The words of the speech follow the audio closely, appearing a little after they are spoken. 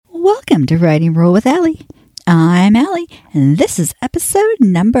Welcome to Writing Roll with Allie. I'm Allie, and this is episode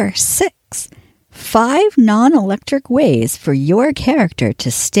number 6. 5 non-electric ways for your character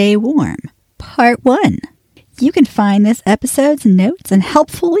to stay warm. Part 1. You can find this episode's notes and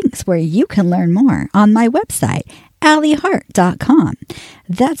helpful links where you can learn more on my website, AllieHart.com.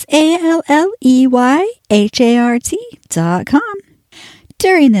 That's ALLEYHART.com.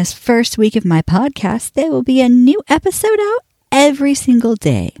 During this first week of my podcast, there will be a new episode out every single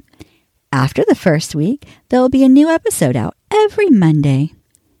day. After the first week, there will be a new episode out every Monday.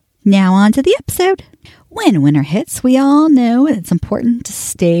 Now on to the episode. When winter hits, we all know it's important to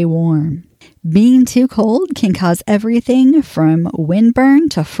stay warm. Being too cold can cause everything from windburn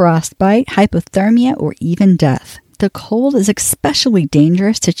to frostbite, hypothermia, or even death. The cold is especially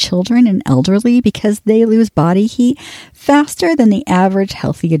dangerous to children and elderly because they lose body heat faster than the average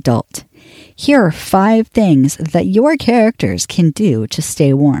healthy adult. Here are 5 things that your characters can do to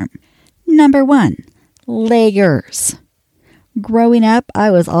stay warm. Number 1, layers. Growing up,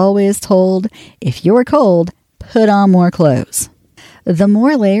 I was always told, if you're cold, put on more clothes. The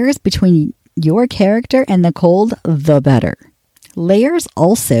more layers between your character and the cold, the better. Layers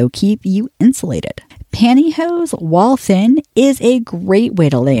also keep you insulated. Pantyhose, while thin, is a great way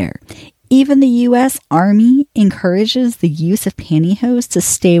to layer. Even the U.S. Army encourages the use of pantyhose to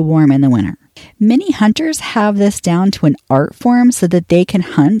stay warm in the winter. Many hunters have this down to an art form so that they can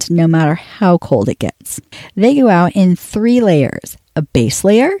hunt no matter how cold it gets. They go out in 3 layers, a base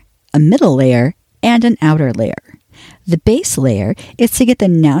layer, a middle layer, and an outer layer. The base layer is to get the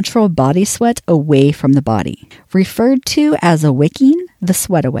natural body sweat away from the body, referred to as a wicking the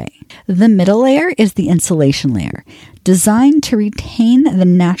sweat away. The middle layer is the insulation layer, designed to retain the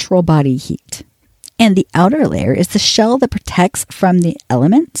natural body heat. And the outer layer is the shell that protects from the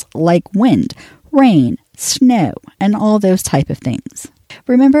elements like wind, rain, snow, and all those type of things.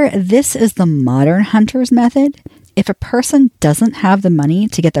 Remember, this is the modern hunter's method. If a person doesn't have the money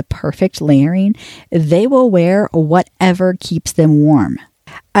to get the perfect layering, they will wear whatever keeps them warm.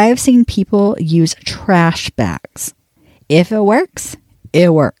 I've seen people use trash bags. If it works,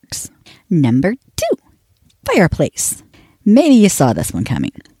 it works. Number 2, fireplace. Maybe you saw this one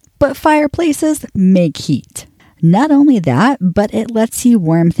coming. But fireplaces make heat. Not only that, but it lets you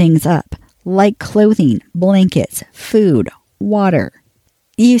warm things up, like clothing, blankets, food, water.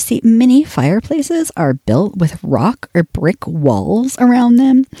 You see, many fireplaces are built with rock or brick walls around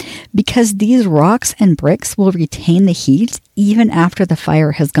them because these rocks and bricks will retain the heat even after the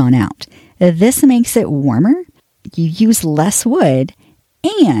fire has gone out. This makes it warmer, you use less wood,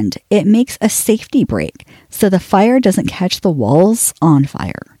 and it makes a safety break so the fire doesn't catch the walls on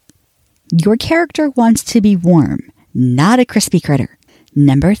fire. Your character wants to be warm, not a crispy critter.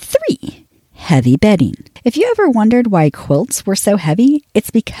 Number 3, heavy bedding. If you ever wondered why quilts were so heavy, it's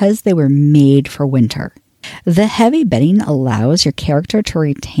because they were made for winter. The heavy bedding allows your character to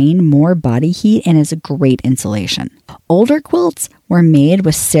retain more body heat and is a great insulation. Older quilts were made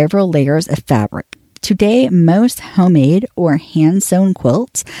with several layers of fabric. Today, most homemade or hand-sewn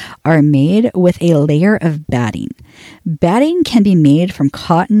quilts are made with a layer of batting. Batting can be made from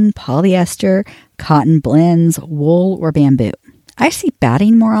cotton, polyester, cotton blends, wool, or bamboo. I see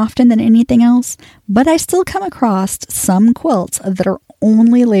batting more often than anything else, but I still come across some quilts that are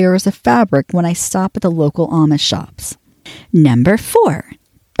only layers of fabric when I stop at the local Amish shops. Number 4,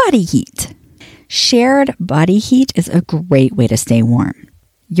 body heat. Shared body heat is a great way to stay warm.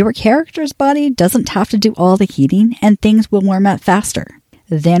 Your character's body doesn't have to do all the heating, and things will warm up faster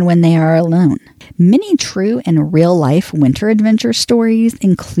than when they are alone. Many true and real-life winter adventure stories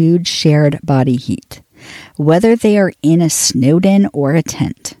include shared body heat, whether they are in a snow den or a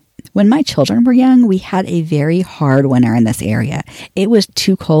tent. When my children were young, we had a very hard winter in this area. It was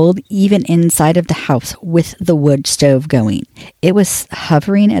too cold even inside of the house with the wood stove going. It was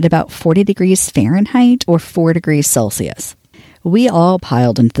hovering at about 40 degrees Fahrenheit or 4 degrees Celsius. We all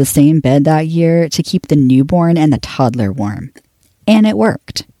piled into the same bed that year to keep the newborn and the toddler warm. And it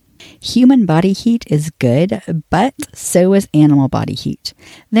worked. Human body heat is good, but so is animal body heat.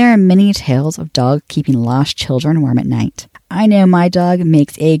 There are many tales of dogs keeping lost children warm at night. I know my dog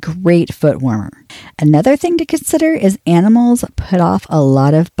makes a great foot warmer. Another thing to consider is animals put off a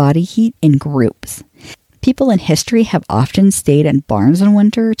lot of body heat in groups. People in history have often stayed in barns in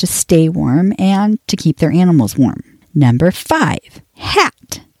winter to stay warm and to keep their animals warm. Number 5,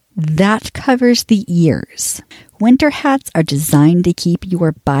 hat. That covers the ears. Winter hats are designed to keep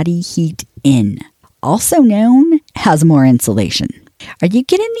your body heat in, also known as more insulation. Are you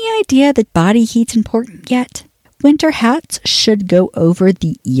getting the idea that body heat's important yet? Winter hats should go over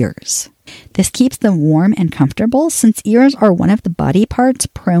the ears. This keeps them warm and comfortable since ears are one of the body parts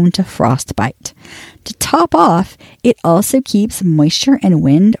prone to frostbite. To top off, it also keeps moisture and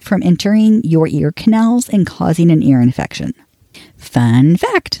wind from entering your ear canals and causing an ear infection. Fun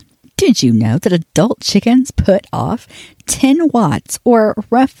fact! Did you know that adult chickens put off 10 watts or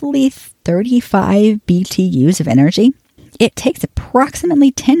roughly 35 BTUs of energy? It takes approximately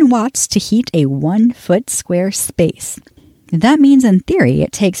 10 watts to heat a 1 foot square space. That means in theory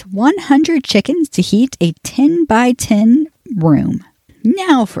it takes 100 chickens to heat a 10 by 10 room.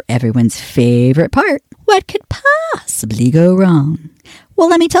 Now for everyone's favorite part. What could possibly go wrong? Well,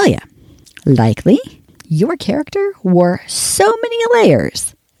 let me tell you. Likely, your character wore so many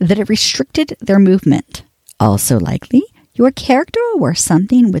layers that it restricted their movement. Also likely, your character wore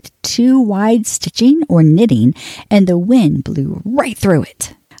something with too wide stitching or knitting and the wind blew right through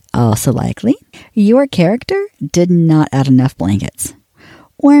it. Also likely, your character did not add enough blankets.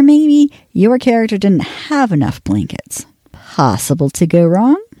 Or maybe your character didn't have enough blankets. Possible to go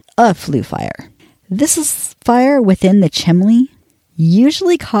wrong? A flue fire. This is fire within the chimney,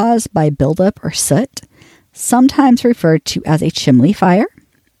 usually caused by buildup or soot, sometimes referred to as a chimney fire.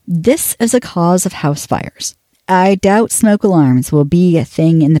 This is a cause of house fires. I doubt smoke alarms will be a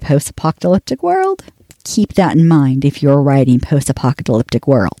thing in the post-apocalyptic world. Keep that in mind if you're writing post-apocalyptic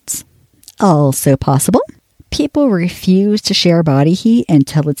worlds. Also possible, people refuse to share body heat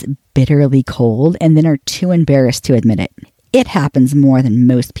until it's bitterly cold and then are too embarrassed to admit it. It happens more than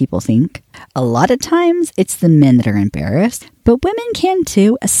most people think. A lot of times, it's the men that are embarrassed, but women can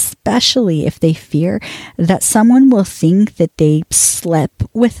too, especially if they fear that someone will think that they slept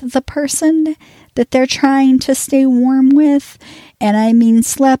with the person that they're trying to stay warm with, and I mean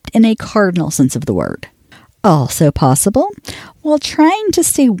slept in a cardinal sense of the word. Also possible, while trying to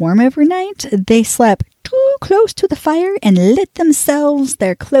stay warm overnight, they slept too close to the fire and lit themselves,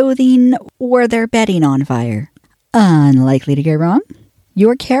 their clothing, or their bedding on fire. Unlikely to go wrong.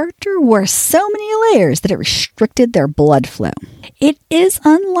 Your character wore so many layers that it restricted their blood flow. It is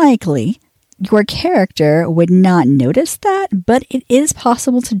unlikely your character would not notice that, but it is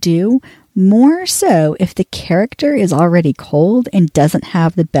possible to do, more so if the character is already cold and doesn't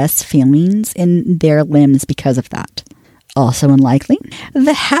have the best feelings in their limbs because of that. Also unlikely,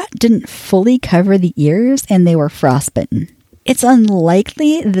 the hat didn't fully cover the ears and they were frostbitten. It's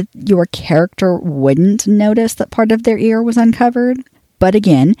unlikely that your character wouldn't notice that part of their ear was uncovered. But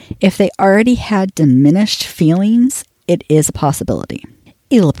again, if they already had diminished feelings, it is a possibility.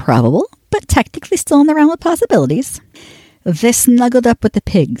 Ill probable, but technically still in the realm of possibilities. They snuggled up with the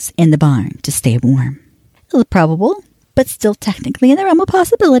pigs in the barn to stay warm. Ill probable, but still technically in the realm of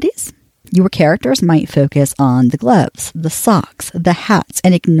possibilities. Your characters might focus on the gloves, the socks, the hats,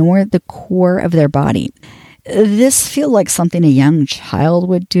 and ignore the core of their body. This feels like something a young child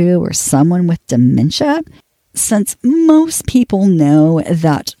would do or someone with dementia, since most people know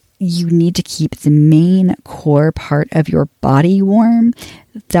that you need to keep the main core part of your body warm.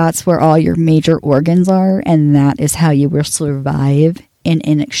 That's where all your major organs are, and that is how you will survive in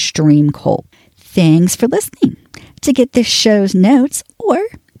an extreme cold. Thanks for listening. To get this show's notes, or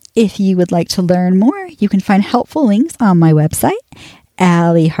if you would like to learn more, you can find helpful links on my website,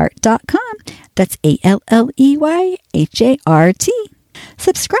 AlleyHart.com. That's ALLEYHART.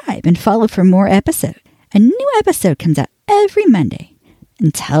 Subscribe and follow for more episodes. A new episode comes out every Monday.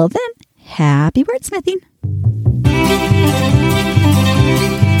 Until then, happy wordsmithing.